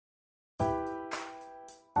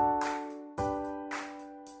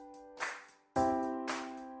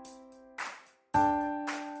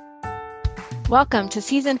Welcome to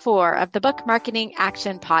Season 4 of the Book Marketing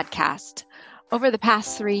Action Podcast. Over the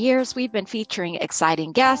past 3 years, we've been featuring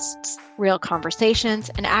exciting guests, real conversations,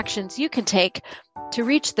 and actions you can take to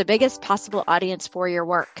reach the biggest possible audience for your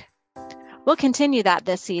work. We'll continue that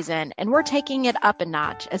this season, and we're taking it up a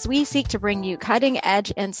notch as we seek to bring you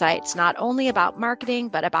cutting-edge insights not only about marketing,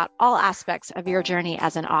 but about all aspects of your journey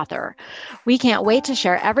as an author. We can't wait to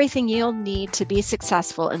share everything you'll need to be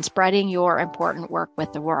successful in spreading your important work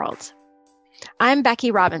with the world. I'm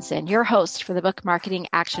Becky Robinson, your host for the Book Marketing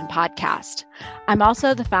Action Podcast. I'm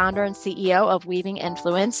also the founder and CEO of Weaving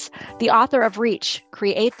Influence, the author of Reach,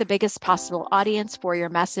 Create the Biggest Possible Audience for Your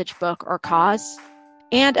Message, Book, or Cause,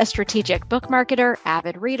 and a strategic book marketer,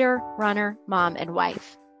 avid reader, runner, mom, and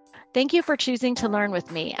wife. Thank you for choosing to learn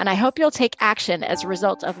with me, and I hope you'll take action as a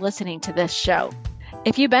result of listening to this show.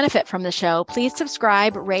 If you benefit from the show, please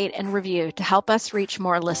subscribe, rate, and review to help us reach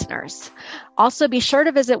more listeners. Also, be sure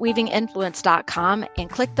to visit weavinginfluence.com and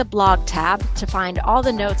click the blog tab to find all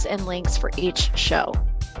the notes and links for each show.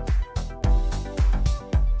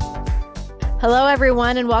 Hello,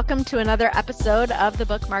 everyone, and welcome to another episode of the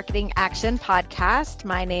Book Marketing Action Podcast.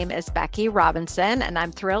 My name is Becky Robinson, and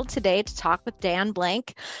I'm thrilled today to talk with Dan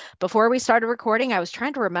Blank. Before we started recording, I was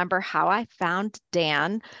trying to remember how I found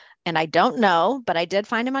Dan. And I don't know, but I did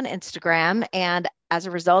find him on Instagram. And as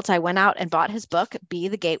a result, I went out and bought his book, Be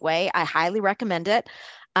the Gateway. I highly recommend it.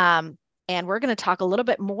 And we're going to talk a little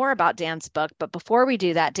bit more about Dan's book. But before we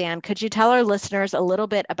do that, Dan, could you tell our listeners a little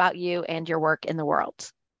bit about you and your work in the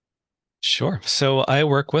world? Sure. So I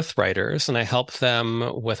work with writers and I help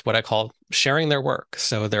them with what I call sharing their work.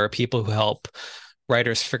 So there are people who help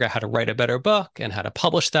writers figure out how to write a better book and how to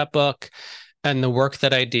publish that book. And the work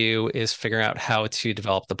that I do is figuring out how to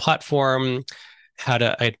develop the platform, how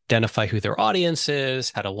to identify who their audience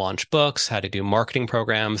is, how to launch books, how to do marketing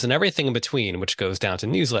programs, and everything in between, which goes down to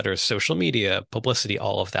newsletters, social media, publicity,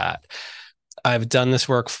 all of that. I've done this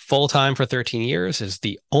work full-time for 13 years. It's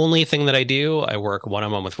the only thing that I do. I work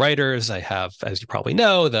one-on-one with writers. I have, as you probably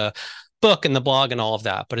know, the book and the blog and all of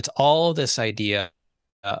that. But it's all this idea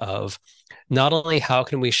of not only how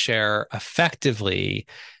can we share effectively,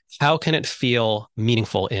 how can it feel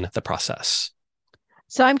meaningful in the process?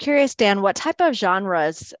 So I'm curious, Dan, what type of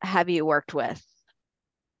genres have you worked with?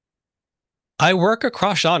 I work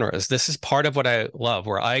across genres. This is part of what I love,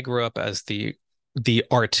 where I grew up as the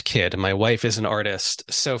art kid. My wife is an artist.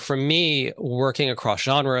 So for me, working across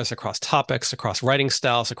genres, across topics, across writing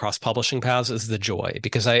styles, across publishing paths is the joy,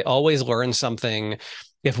 because I always learn something.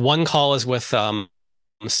 If one call is with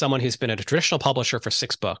someone who's been at a traditional publisher for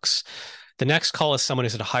 6 books, the next call is someone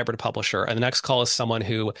who's at a hybrid publisher, and the next call is someone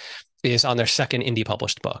who is on their second indie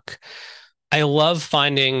published book. I love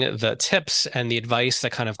finding the tips and the advice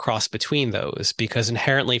that kind of cross between those, because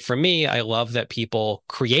inherently for me, I love that people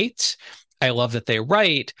create. I love that they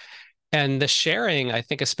write. And the sharing, I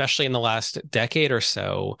think, especially in the last decade or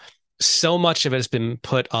so, so much of it has been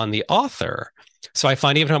put on the author. So I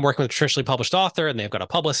find even if I'm working with a traditionally published author and they've got a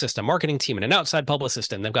publicist, a marketing team, and an outside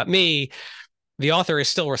publicist, and they've got me, the author is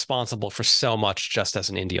still responsible for so much, just as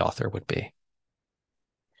an indie author would be.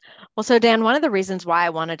 Well, so Dan, one of the reasons why I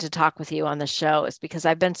wanted to talk with you on the show is because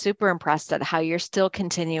I've been super impressed at how you're still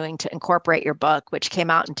continuing to incorporate your book, which came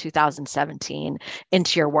out in 2017,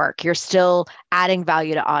 into your work. You're still adding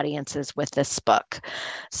value to audiences with this book.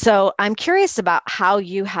 So I'm curious about how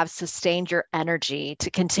you have sustained your energy to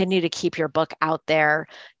continue to keep your book out there,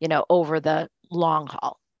 over the long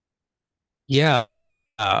haul. Yeah.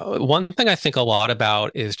 One thing I think a lot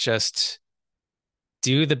about is just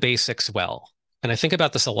do the basics well. And I think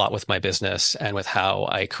about this a lot with my business and with how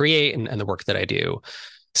I create and the work that I do.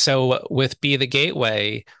 So with Be the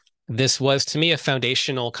Gateway, this was to me a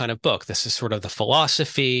foundational kind of book. This is sort of the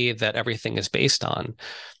philosophy that everything is based on.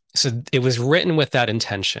 So it was written with that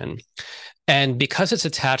intention. And because it's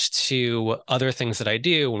attached to other things that I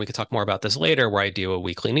do, and we could talk more about this later, where I do a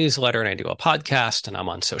weekly newsletter and I do a podcast and I'm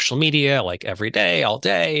on social media like every day, all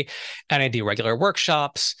day, and I do regular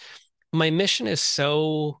workshops, my mission is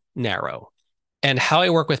so narrow and how I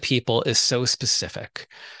work with people is so specific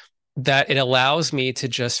that it allows me to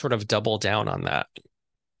just sort of double down on that.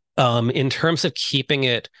 In terms of keeping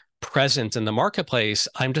it present in the marketplace,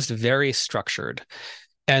 I'm just very structured.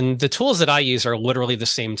 And the tools that I use are literally the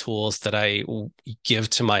same tools that I give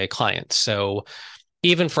to my clients. So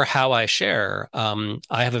even for how I share,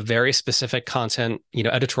 I have a very specific content,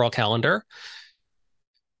 editorial calendar.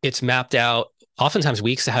 It's mapped out oftentimes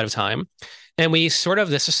weeks ahead of time. And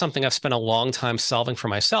this is something I've spent a long time solving for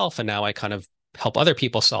myself. And now I kind of help other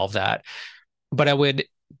people solve that. But I would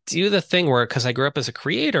do the thing where, because I grew up as a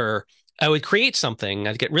creator, I would create something,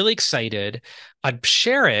 I'd get really excited, I'd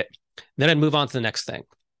share it, Then I'd move on to the next thing.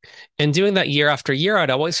 And doing that year after year, I'd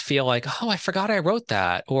always feel like, oh, I forgot I wrote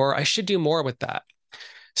that, or I should do more with that.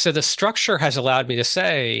 So the structure has allowed me to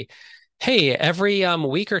say, hey, every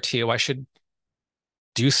week or two, I should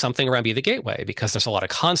do something around Be the Gateway because there's a lot of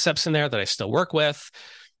concepts in there that I still work with.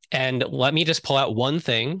 And let me just pull out one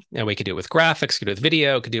thing, and we could do it with graphics, could do it with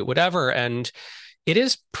video, could do it whatever. And it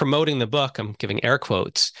is promoting the book. I'm giving air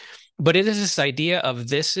quotes, but it is this idea of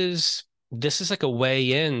this is like a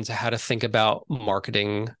way into how to think about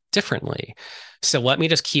marketing differently. So let me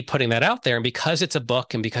just keep putting that out there. And because it's a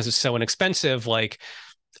book and because it's so inexpensive, like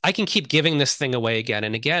I can keep giving this thing away again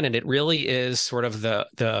and again. And it really is sort of the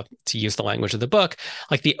to use the language of the book,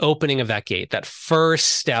 like the opening of that gate, that first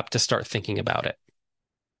step to start thinking about it.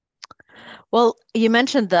 Well, you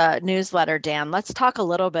mentioned the newsletter, Dan. Let's talk a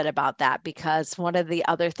little bit about that because one of the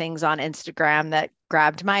other things on Instagram that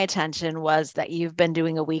grabbed my attention was that you've been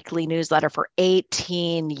doing a weekly newsletter for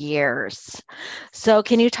 18 years. So,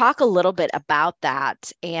 can you talk a little bit about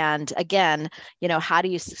that? And again, how do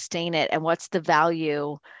you sustain it and what's the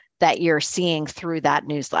value that you're seeing through that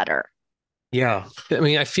newsletter? Yeah. I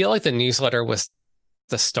mean, I feel like the newsletter was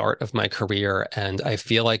the start of my career, and I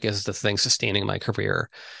feel like is the thing sustaining my career.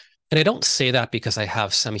 And I don't say that because I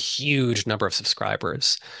have some huge number of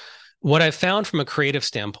subscribers. What I've found from a creative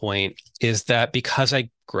standpoint is that because I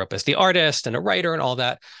grew up as the artist and a writer and all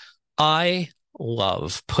that, I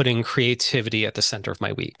love putting creativity at the center of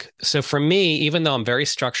my week. So for me, even though I'm very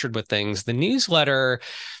structured with things, the newsletter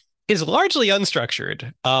is largely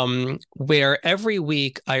unstructured, where every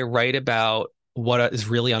week I write about what is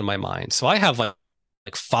really on my mind. So I have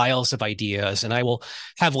like files of ideas, and I will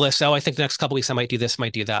have lists. Oh, I think the next couple of weeks I might do this,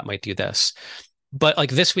 might do that, might do this. But like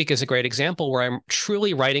this week is a great example where I'm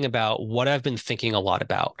truly writing about what I've been thinking a lot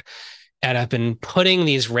about. And I've been putting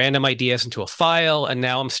these random ideas into a file, and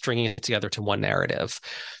now I'm stringing it together to one narrative.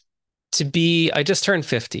 I just turned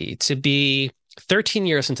 50, to be 13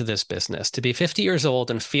 years into this business, to be 50 years old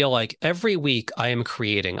and feel like every week I am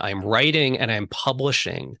creating, I'm writing, and I'm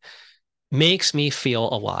publishing makes me feel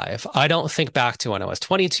alive. I don't think back to when I was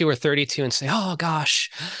 22 or 32 and say, oh gosh,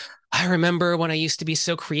 I remember when I used to be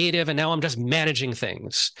so creative and now I'm just managing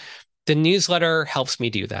things. The newsletter helps me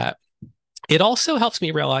do that. It also helps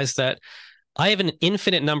me realize that I have an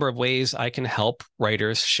infinite number of ways I can help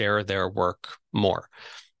writers share their work more.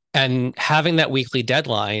 And having that weekly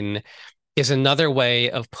deadline is another way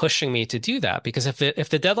of pushing me to do that. Because if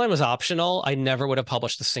the deadline was optional, I never would have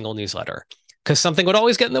published a single newsletter because something would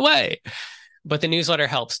always get in the way. But the newsletter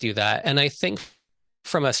helps do that. And I think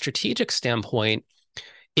from a strategic standpoint,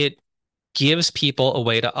 it gives people a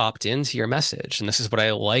way to opt into your message. And this is what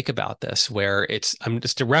I like about this, where I'm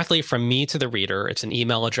just directly from me to the reader. It's an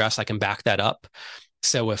email address. I can back that up.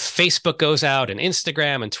 So if Facebook goes out and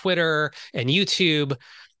Instagram and Twitter and YouTube,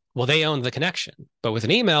 well, they own the connection. But with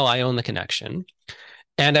an email, I own the connection.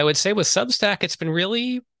 And I would say with Substack, it's been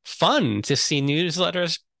really fun to see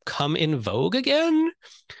newsletters come in vogue again,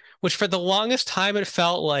 which for the longest time it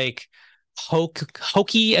felt like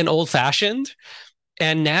hokey and old fashioned.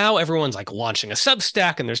 And now everyone's like launching a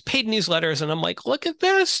Substack and there's paid newsletters. And I'm like, look at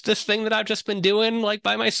this thing that I've just been doing like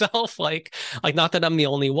by myself. Like not that I'm the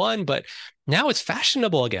only one, but now it's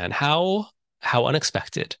fashionable again. How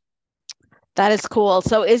unexpected. That is cool.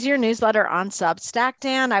 So, is your newsletter on Substack,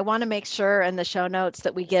 Dan? I want to make sure in the show notes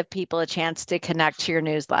that we give people a chance to connect to your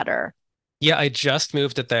newsletter. Yeah, I just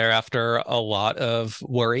moved it there after a lot of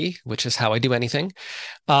worry, which is how I do anything.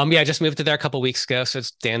 I just moved it there a couple of weeks ago. So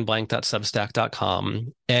it's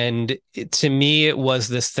danblank.substack.com. And to me, it was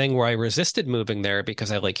this thing where I resisted moving there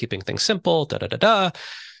because I like keeping things simple, da da da da.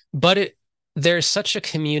 But there's such a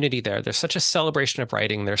community there. There's such a celebration of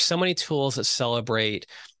writing. There's so many tools that celebrate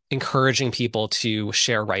encouraging people to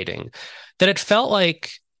share writing that it felt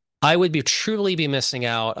like I would truly be missing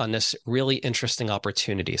out on this really interesting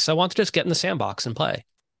opportunity. So I want to just get in the sandbox and play.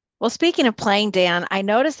 Well, speaking of playing, Dan, I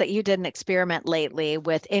noticed that you did an experiment lately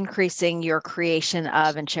with increasing your creation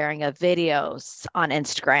of and sharing of videos on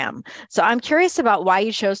Instagram. So I'm curious about why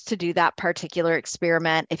you chose to do that particular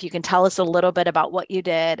experiment. If you can tell us a little bit about what you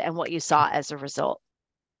did and what you saw as a result.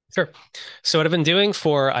 Sure. So what I've been doing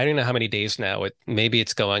for, I don't know how many days now, maybe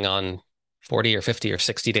it's going on 40 or 50 or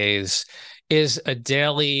 60 days, is a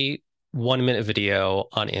daily 1 minute video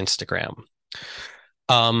on Instagram.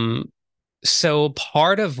 So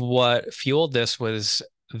part of what fueled this was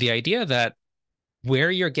the idea that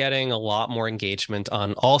where you're getting a lot more engagement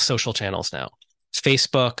on all social channels now,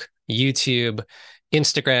 Facebook, YouTube,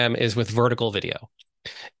 Instagram, is with vertical video.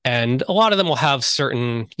 And a lot of them will have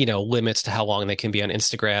certain, limits to how long they can be on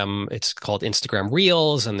Instagram. It's called Instagram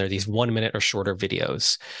Reels, and they're these 1 minute or shorter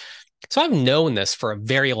videos. So I've known this for a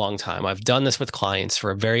very long time. I've done this with clients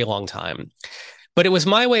for a very long time. But it was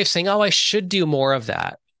my way of saying, oh, I should do more of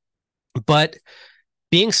that. But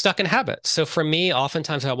being stuck in habits. So for me,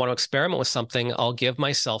 oftentimes I want to experiment with something, I'll give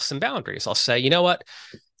myself some boundaries. I'll say, you know what?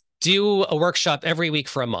 Do a workshop every week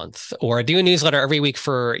for a month, or do a newsletter every week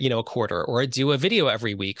for, a quarter, or do a video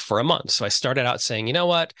every week for a month. So I started out saying, you know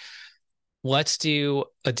what? Let's do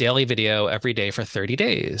a daily video every day for 30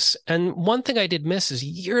 days. And one thing I did miss is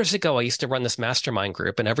years ago, I used to run this mastermind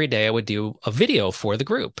group, and every day I would do a video for the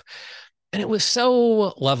group. And it was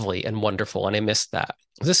so lovely and wonderful. And I missed that.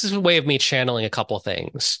 This is a way of me channeling a couple of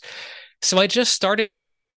things. So I just started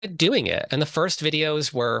doing it. And the first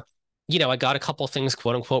videos were, I got a couple of things,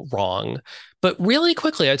 quote unquote, wrong. But really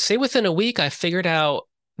quickly, I'd say within a week, I figured out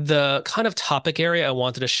the kind of topic area I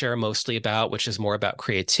wanted to share mostly about, which is more about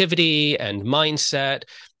creativity and mindset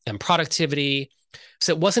and productivity.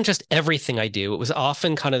 So it wasn't just everything I do. It was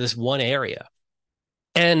often kind of this one area.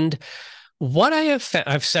 And what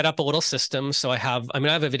I've set up a little system. So I have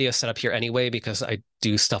a video set up here anyway, because I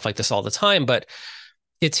do stuff like this all the time, but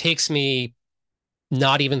it takes me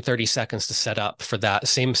not even 30 seconds to set up for that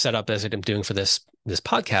same setup as I'm doing for this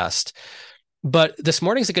podcast. But this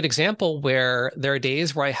morning's a good example where there are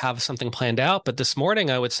days where I have something planned out, but this morning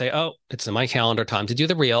I would say, oh, it's in my calendar, time to do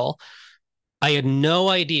the reel. I had no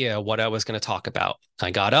idea what I was going to talk about.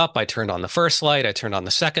 I got up, I turned on the first light, I turned on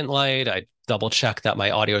the second light, I double checked that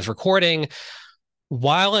my audio is recording.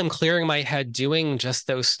 While I'm clearing my head doing just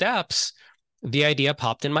those steps, the idea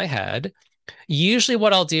popped in my head. Usually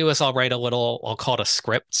what I'll do is I'll write I'll call it a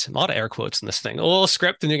script, a lot of air quotes in this thing, a little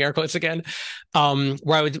script and doing air quotes again,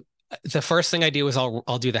 the first thing I do is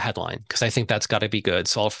I'll do the headline, because I think that's got to be good.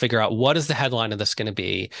 So I'll figure out what is the headline of this going to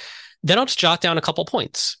be. Then I'll just jot down a couple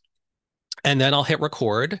points, and then I'll hit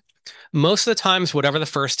record. Most of the times, whatever the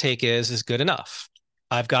first take is good enough.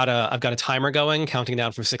 I've got a timer going, counting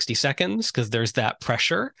down from 60 seconds, because there's that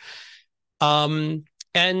pressure.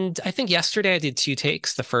 And I think yesterday I did 2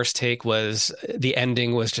 takes. The first take was the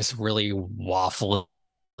ending was just really waffly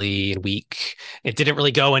and weak. It didn't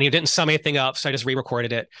really go and you didn't sum anything up. So I just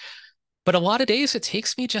re-recorded it. But a lot of days it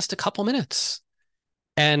takes me just a couple minutes.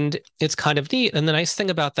 And it's kind of neat. And the nice thing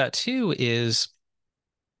about that too is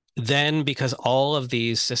then, because all of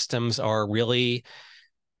these systems are really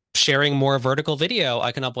sharing more vertical video,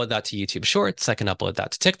 I can upload that to YouTube Shorts. I can upload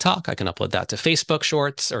that to TikTok. I can upload that to Facebook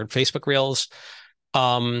Shorts or Facebook Reels.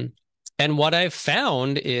 And what I've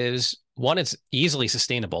found is, one, it's easily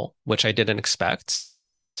sustainable, which I didn't expect.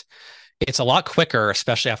 It's a lot quicker,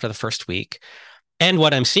 especially after the first week. And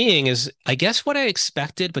what I'm seeing is, I guess what I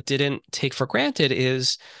expected but didn't take for granted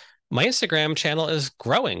is my Instagram channel is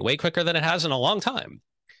growing way quicker than it has in a long time.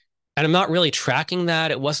 And I'm not really tracking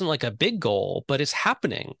that. It wasn't like a big goal, but it's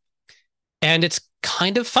happening. And it's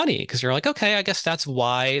kind of funny, because you're like, okay, I guess that's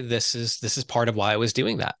why this is part of why I was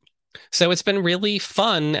doing that. So it's been really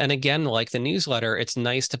fun. And again, like the newsletter, it's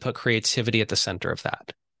nice to put creativity at the center of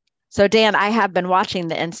that. So Dan, I have been watching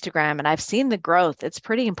the Instagram and I've seen the growth. It's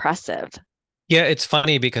pretty impressive. Yeah, it's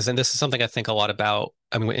funny because, and this is something I think a lot about,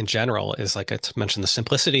 in general, is like I mentioned the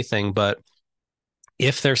simplicity thing, but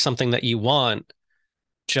if there's something that you want,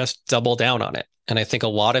 just double down on it. And I think a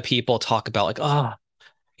lot of people talk about like, oh,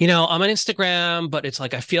 I'm on Instagram, but it's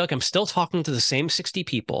like, I feel like I'm still talking to the same 60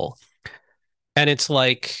 people. And it's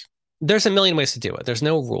like, there's a million ways to do it. There's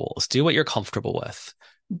no rules. Do what you're comfortable with.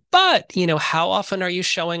 But, how often are you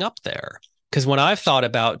showing up there? Because when I've thought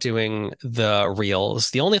about doing the reels,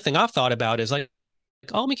 the only thing I've thought about is like,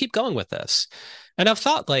 oh, let me keep going with this. And I've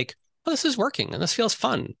thought like, oh, this is working and this feels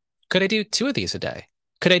fun. Could I do 2 of these a day?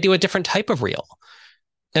 Could I do a different type of reel?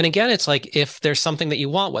 And again, it's like, if there's something that you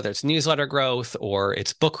want, whether it's newsletter growth or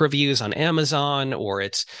it's book reviews on Amazon or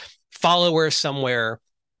it's followers somewhere,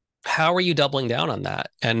 how are you doubling down on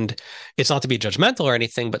that? And it's not to be judgmental or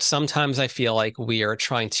anything, but sometimes I feel like we are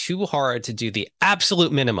trying too hard to do the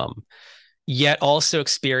absolute minimum, yet also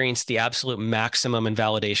experience the absolute maximum in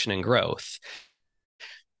validation and growth.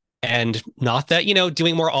 And not that,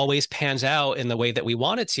 doing more always pans out in the way that we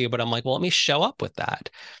want it to, but I'm like, well, let me show up with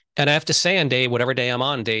that. And I have to say, on whatever day I'm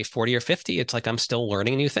on, day 40 or 50, it's like I'm still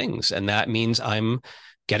learning new things. And that means I'm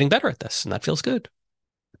getting better at this. And that feels good.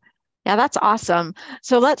 Yeah, that's awesome.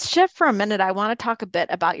 So let's shift for a minute. I want to talk a bit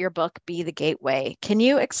about your book, Be the Gateway. Can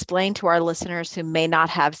you explain to our listeners who may not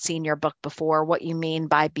have seen your book before what you mean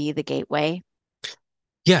by Be the Gateway?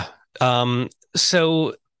 Yeah.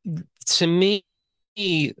 So to me,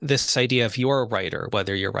 this idea of you're a writer,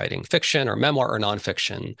 whether you're writing fiction or memoir or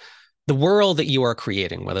nonfiction, the world that you are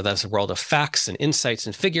creating, whether that's a world of facts and insights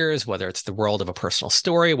and figures, whether it's the world of a personal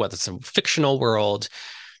story, whether it's a fictional world,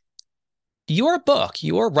 your book,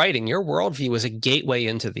 your writing, your worldview is a gateway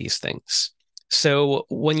into these things. So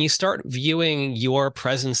when you start viewing your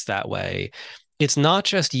presence that way, it's not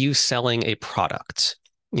just you selling a product.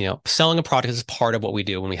 Selling a product is part of what we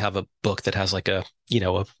do when we have a book that has like a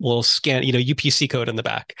little scan, UPC code in the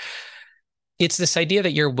back. It's this idea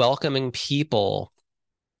that you're welcoming people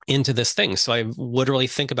into this thing. So I literally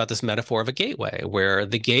think about this metaphor of a gateway, where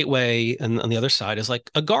the gateway and on the other side is like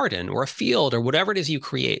a garden or a field or whatever it is you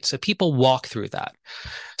create. So people walk through that.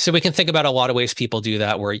 So we can think about a lot of ways people do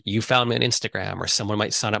that, where you found me on Instagram, or someone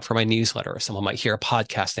might sign up for my newsletter, or someone might hear a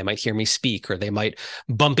podcast, they might hear me speak, or they might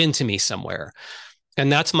bump into me somewhere.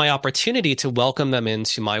 And that's my opportunity to welcome them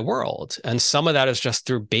into my world. And some of that is just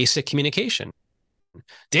through basic communication.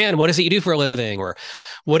 Dan, what is it you do for a living, or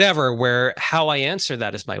whatever, where how I answer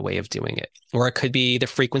that is my way of doing it. Or it could be the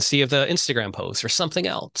frequency of the Instagram post or something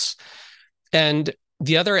else. And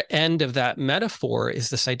the other end of that metaphor is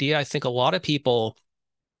this idea. I think a lot of people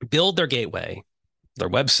build their gateway, their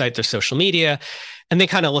website, their social media, and they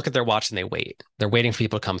kind of look at their watch and they wait. They're waiting for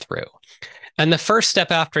people to come through. And the first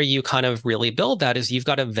step after you kind of really build that is you've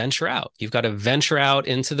got to venture out. You've got to venture out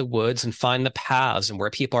into the woods and find the paths and where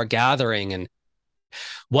people are gathering and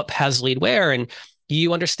what paths lead where, and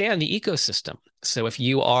you understand the ecosystem. So if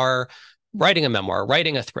you are writing a memoir,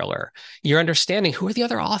 writing a thriller, you're understanding who are the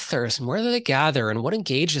other authors and where do they gather and what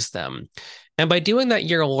engages them. And by doing that,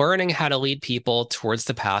 you're learning how to lead people towards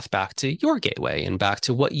the path back to your gateway and back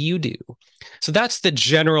to what you do. So that's the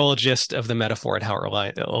general gist of the metaphor and how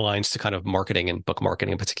it aligns to kind of marketing and book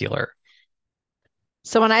marketing in particular.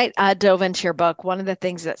 So when I dove into your book, one of the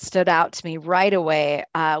things that stood out to me right away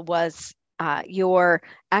was your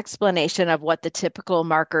explanation of what the typical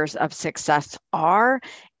markers of success are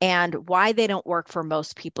and why they don't work for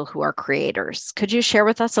most people who are creators. Could you share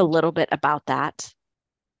with us a little bit about that?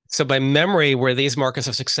 So by memory, were these markers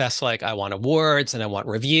of success like I want awards and I want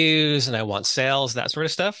reviews and I want sales, that sort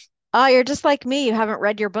of stuff? Oh, you're just like me. You haven't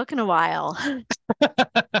read your book in a while.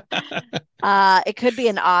 It could be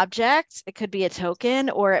an object, it could be a token,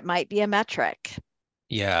 or it might be a metric.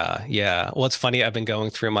 Yeah, yeah. Well, it's funny. I've been going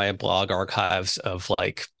through my blog archives of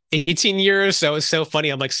like 18 years. So it's so funny.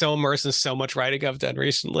 I'm like so immersed in so much writing I've done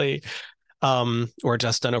recently, or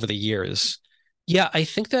just done over the years. Yeah, I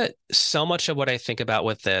think that so much of what I think about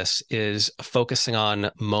with this is focusing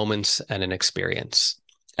on moments and an experience.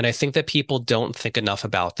 And I think that people don't think enough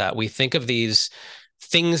about that. We think of these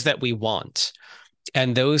things that we want,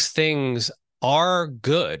 and those things are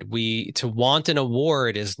good. To want an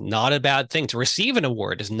award is not a bad thing. To receive an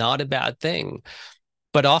award is not a bad thing.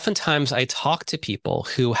 But oftentimes I talk to people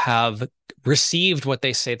who have received what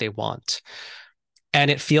they say they want, and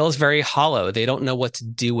it feels very hollow. They don't know what to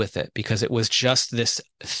do with it because it was just this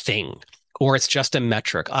thing, or it's just a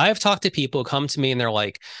metric. I've talked to people who come to me and they're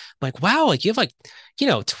like, wow, like you have like,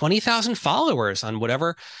 20,000 followers on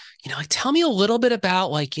whatever, like tell me a little bit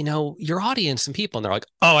about like, your audience and people. And they're like,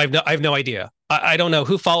 oh, I have no idea. I don't know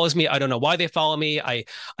who follows me. I don't know why they follow me. I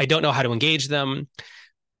don't know how to engage them.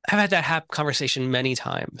 I've had that conversation many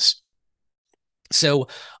times. So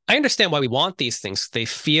I understand why we want these things. They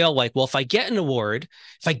feel like, well, if I get an award,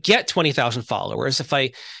 if I get 20,000 followers, if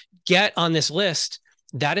I get on this list,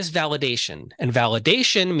 that is validation. And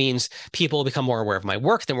validation means people will become more aware of my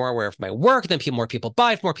work. They're more aware of my work. Then more people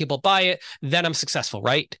buy. If more people buy it, then I'm successful,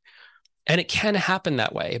 right? And it can happen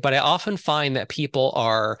that way. But I often find that people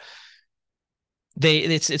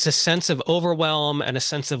it's a sense of overwhelm and a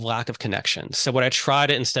sense of lack of connection. So what I try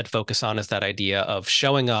to instead focus on is that idea of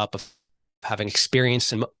showing up, of having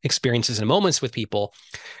experiences and moments with people,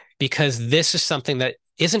 because this is something that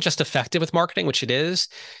isn't just effective with marketing, which it is.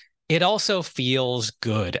 It also feels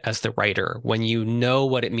good as the writer when you know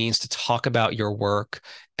what it means to talk about your work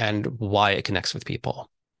and why it connects with people.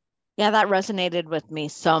 Yeah, that resonated with me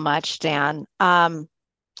so much, Dan.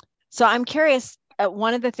 So I'm curious,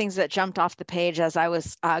 one of the things that jumped off the page as I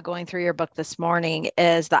was going through your book this morning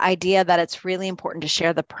is the idea that it's really important to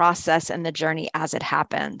share the process and the journey as it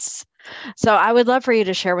happens. So I would love for you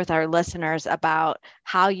to share with our listeners about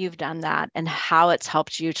how you've done that and how it's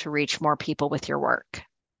helped you to reach more people with your work.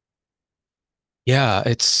 Yeah,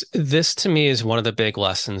 this to me is one of the big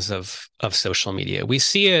lessons of social media. We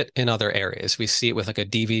see it in other areas. We see it with like a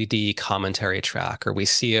DVD commentary track, or we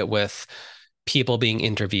see it with people being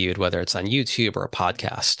interviewed, whether it's on YouTube or a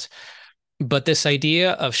podcast. But this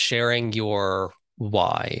idea of sharing your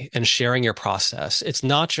why and sharing your process, it's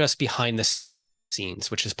not just behind the scenes,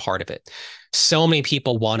 which is part of it. So many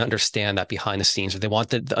people want to understand that behind the scenes, or they want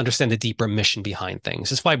to understand the deeper mission behind things.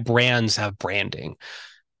 That's why brands have branding.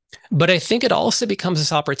 But I think it also becomes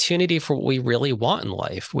this opportunity for what we really want in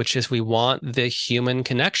life, which is we want the human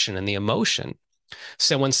connection and the emotion.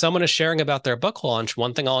 So when someone is sharing about their book launch,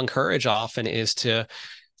 one thing I'll encourage often is to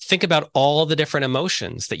think about all the different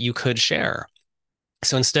emotions that you could share.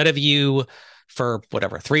 So instead of you for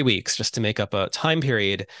whatever, 3 weeks, just to make up a time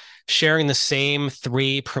period, sharing the same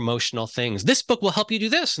three promotional things, this book will help you do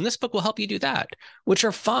this, and this book will help you do that, which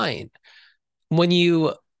are fine. When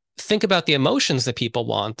you think about the emotions that people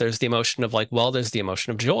want, there's the emotion of like, well, there's the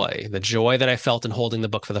emotion of joy, the joy that I felt in holding the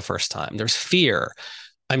book for the first time. There's fear.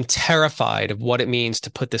 I'm terrified of what it means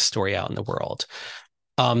to put this story out in the world.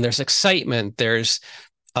 There's excitement. There's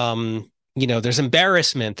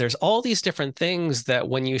embarrassment. There's all these different things that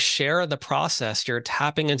when you share the process, you're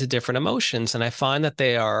tapping into different emotions. And I find that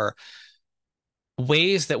they are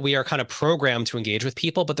ways that we are kind of programmed to engage with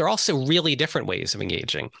people, but they're also really different ways of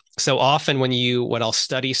engaging. So often when I'll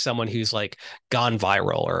study someone who's like gone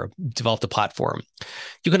viral or developed a platform,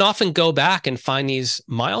 you can often go back and find these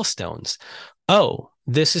milestones. Oh,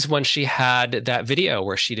 this is when she had that video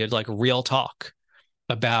where she did like real talk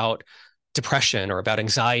about depression or about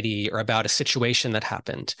anxiety or about a situation that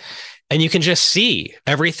happened. And you can just see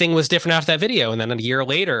everything was different after that video. And then a year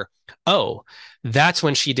later, oh, that's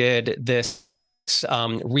when she did this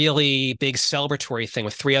really big celebratory thing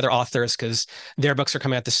with three other authors because their books are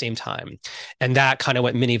coming out at the same time. And that kind of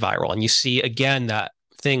went mini viral. And you see again that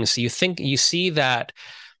thing. So you see that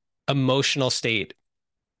emotional state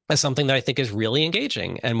as something that I think is really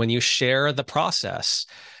engaging. And when you share the process,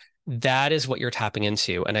 that is what you're tapping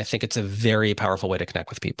into. And I think it's a very powerful way to connect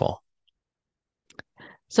with people.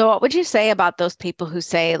 So what would you say about those people who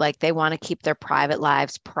say like they want to keep their private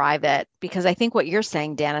lives private? Because I think what you're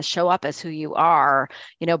saying, Dan, is show up as who you are,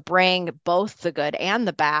 bring both the good and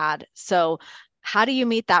the bad. So how do you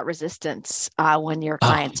meet that resistance when your Oh,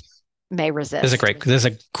 clients may resist? this is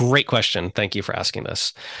a great question. Thank you for asking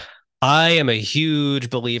this. I am a huge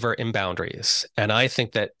believer in boundaries, and I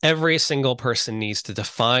think that every single person needs to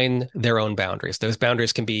define their own boundaries. Those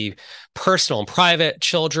boundaries can be personal and private,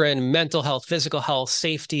 children, mental health, physical health,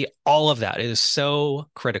 safety, all of that. It is so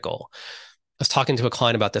critical. I was talking to a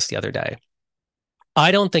client about this the other day. I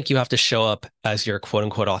don't think you have to show up as your quote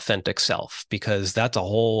unquote authentic self because that's a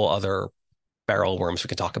whole other barrel of worms we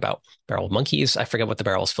can talk about. Barrel of monkeys. I forget what the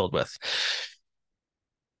barrel is filled with.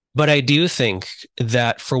 But I do think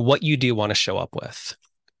that for what you do want to show up with,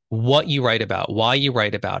 what you write about, why you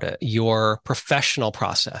write about it, your professional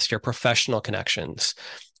process, your professional connections,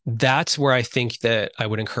 that's where I think that I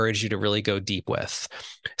would encourage you to really go deep with.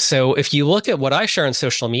 So if you look at what I share on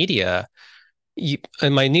social media,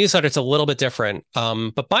 in my newsletter, it's a little bit different.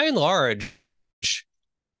 But by and large,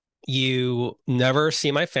 you never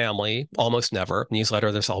see my family, almost never.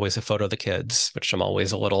 Newsletter, there's always a photo of the kids, which I'm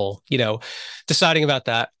always a little, deciding about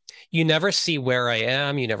that. You never see where I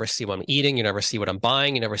am. You never see what I'm eating. You never see what I'm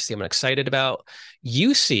buying. You never see what I'm excited about.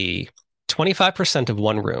 You see 25% of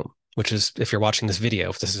one room, which is if you're watching this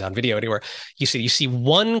video, if this is on video anywhere, you see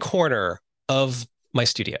one corner of my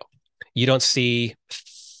studio. You don't see,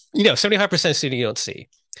 75% of studio you don't see.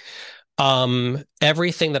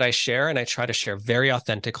 Everything that I share, and I try to share very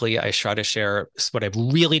authentically. I try to share what I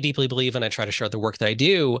really deeply believe in. I try to share the work that I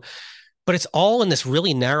do, but it's all in this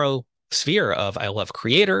really narrow sphere of I love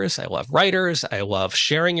creators, I love writers, I love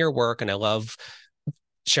sharing your work, and I love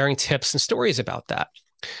sharing tips and stories about that.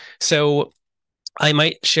 So I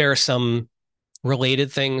might share some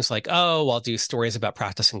related things like, oh, I'll do stories about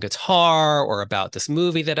practicing guitar or about this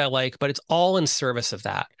movie that I like, but it's all in service of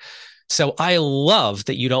that. So I love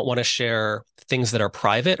that you don't want to share things that are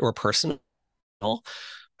private or personal.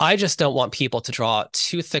 I just don't want people to draw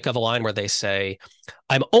too thick of a line where they say,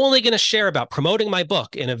 I'm only going to share about promoting my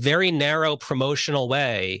book in a very narrow promotional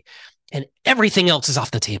way, and everything else is off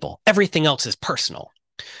the table. Everything else is personal.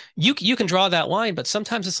 You can draw that line, but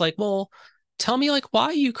sometimes it's like, well, tell me like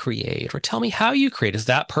why you create or tell me how you create. Is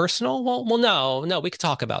that personal? Well, no, we could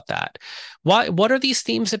talk about that. What are these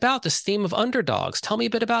themes about? This theme of underdogs. Tell me a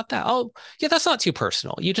bit about that. Oh, yeah, that's not too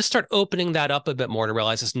personal. You just start opening that up a bit more to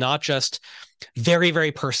realize it's not just very,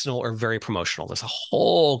 very personal or very promotional. There's a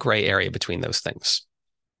whole gray area between those things.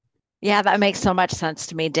 Yeah, that makes so much sense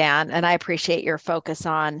to me, Dan. And I appreciate your focus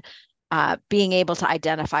on being able to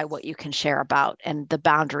identify what you can share about and the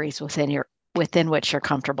boundaries within which you're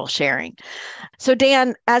comfortable sharing. So,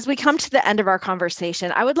 Dan, as we come to the end of our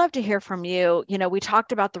conversation, I would love to hear from you. We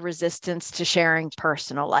talked about the resistance to sharing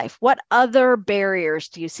personal life. What other barriers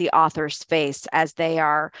do you see authors face as they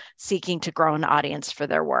are seeking to grow an audience for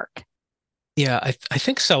their work? Yeah, I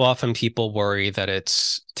think so often people worry that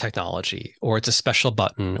it's technology or it's a special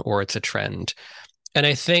button or it's a trend. And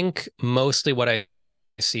I think mostly what I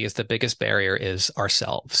see is the biggest barrier is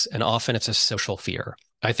ourselves. And often it's a social fear.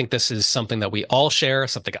 I think this is something that we all share,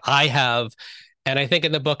 something I have. And I think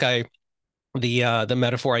in the book, the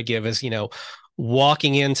metaphor I give is,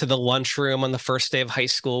 walking into the lunchroom on the first day of high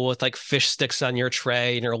school with like fish sticks on your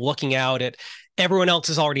tray, and you're looking out at everyone else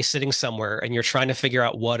is already sitting somewhere, and you're trying to figure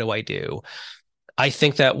out, what do I do? I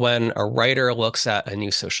think that when a writer looks at a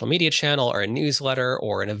new social media channel or a newsletter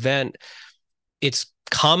or an event, it's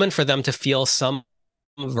common for them to feel some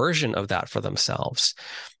version of that for themselves.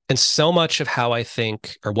 And so much of how I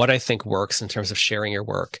think, or what I think works in terms of sharing your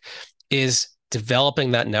work, is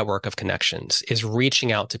developing that network of connections, is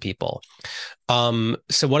reaching out to people.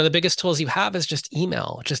 So one of the biggest tools you have is just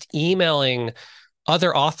emailing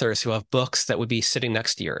other authors who have books that would be sitting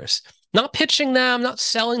next to yours, not pitching them, not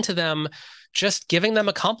selling to them, just giving them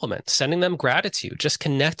a compliment, sending them gratitude, just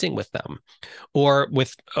connecting with them, or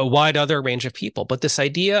with a wide other range of people. But this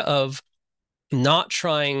idea of not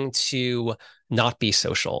trying to not be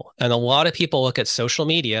social. And a lot of people look at social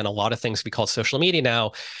media and a lot of things we call social media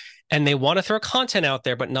now, and they want to throw content out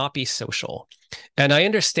there, but not be social. And I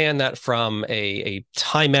understand that from a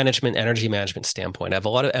time management, energy management standpoint. I have a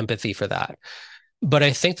lot of empathy for that. But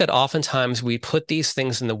I think that oftentimes we put these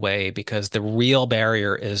things in the way because the real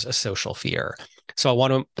barrier is a social fear. So I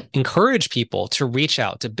want to encourage people to reach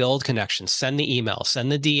out, to build connections, send the email, send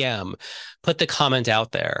the DM, put the comment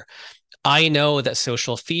out there. I know that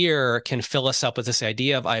social fear can fill us up with this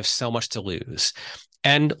idea of, I have so much to lose.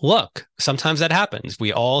 And look, sometimes that happens.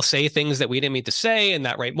 We all say things that we didn't mean to say in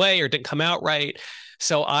that right way or didn't come out right.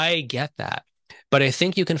 So I get that. But I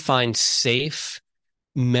think you can find safe,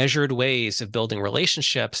 measured ways of building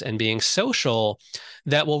relationships and being social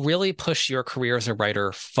that will really push your career as a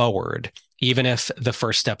writer forward, even if the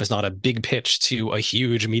first step is not a big pitch to a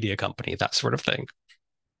huge media company, that sort of thing.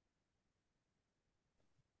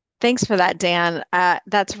 Thanks for that, Dan.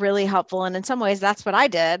 That's really helpful. And in some ways, that's what I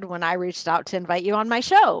did when I reached out to invite you on my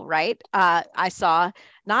show, right? I saw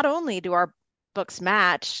not only do our books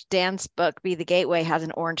match, Dan's book, Be the Gateway, has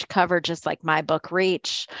an orange cover, just like my book,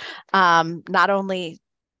 Reach. Not only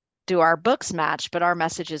do our books match, but our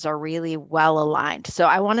messages are really well aligned. So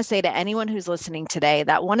I want to say to anyone who's listening today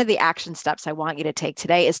that one of the action steps I want you to take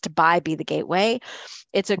today is to buy Be the Gateway.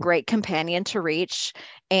 It's a great companion to Reach.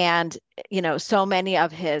 And, so many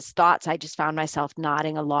of his thoughts, I just found myself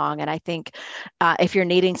nodding along. And I think if you're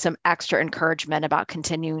needing some extra encouragement about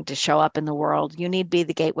continuing to show up in the world, you need Be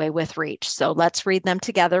the Gateway with Reach. So let's read them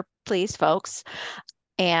together, please, folks.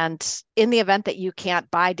 And in the event that you can't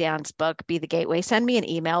buy Dan's book, Be the Gateway, send me an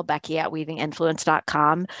email,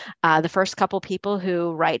 Becky@weavinginfluence.com. The first couple people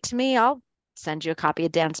who write to me, I'll send you a copy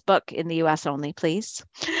of Dan's book in the US only, please.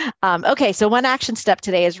 Okay, so one action step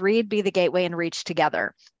today is read Be the Gateway and Reach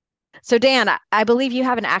together. So Dan, I believe you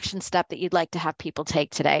have an action step that you'd like to have people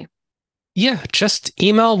take today. Yeah, just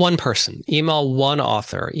email one person, email one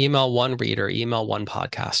author, email one reader, email one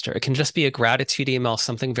podcaster. It can just be a gratitude email,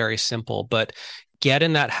 something very simple, but get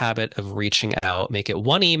in that habit of reaching out. Make it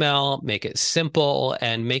one email, make it simple,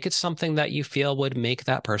 and make it something that you feel would make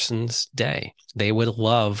that person's day. They would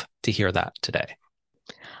love to hear that today.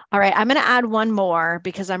 All right, I'm going to add one more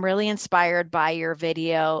because I'm really inspired by your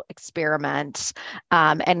video experiment.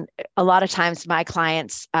 And a lot of times my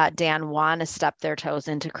clients, Dan, want to step their toes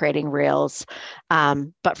into creating reels,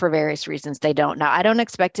 but for various reasons they don't. Now, I don't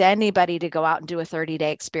expect anybody to go out and do a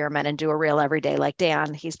 30-day experiment and do a reel every day like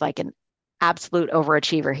Dan. He's like an absolute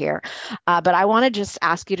overachiever here. But I want to just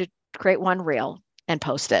ask you to create one reel and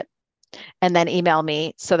post it, and then email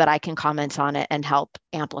me so that I can comment on it and help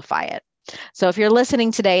amplify it. So if you're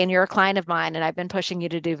listening today and you're a client of mine and I've been pushing you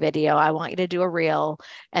to do video, I want you to do a reel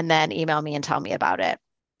and then email me and tell me about it.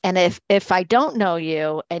 And if I don't know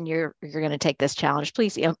you and you're going to take this challenge,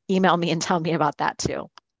 please email me and tell me about that too.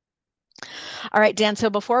 All right, Dan,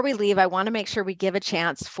 so before we leave, I want to make sure we give a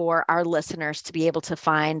chance for our listeners to be able to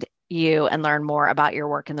find you and learn more about your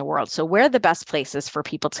work in the world. So where are the best places for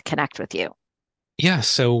people to connect with you? Yeah,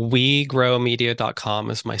 so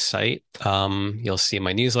wegrowmedia.com is my site. You'll see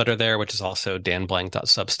my newsletter there, which is also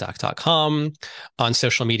danblank.substack.com. On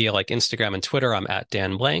social media like Instagram and Twitter, I'm at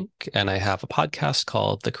Dan Blank, and I have a podcast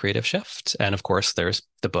called The Creative Shift. And of course, there's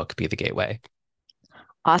the book, Be the Gateway.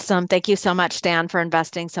 Awesome. Thank you so much, Dan, for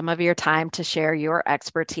investing some of your time to share your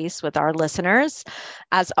expertise with our listeners.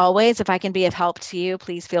 As always, if I can be of help to you,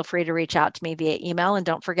 please feel free to reach out to me via email. And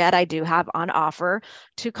don't forget, I do have on offer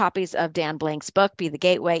 2 copies of Dan Blank's book, Be the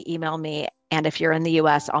Gateway. Email me. And if you're in the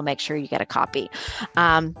US, I'll make sure you get a copy.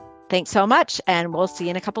 Thanks so much. And we'll see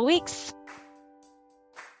you in a couple weeks.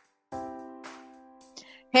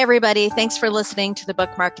 Hey, everybody. Thanks for listening to the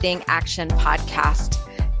Book Marketing Action Podcast.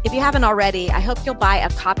 If you haven't already, I hope you'll buy a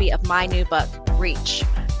copy of my new book, Reach: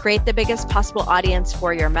 Create the Biggest Possible Audience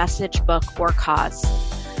for Your Message, Book, or Cause.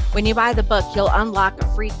 When you buy the book, you'll unlock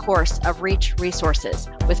a free course of Reach resources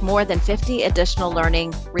with more than 50 additional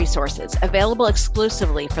learning resources available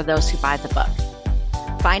exclusively for those who buy the book.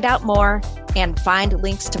 Find out more and find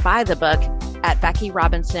links to buy the book at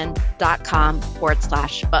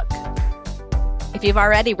beckyrobinson.com/book. If you've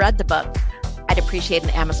already read the book, I'd appreciate an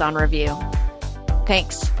Amazon review.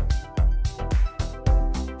 Thanks.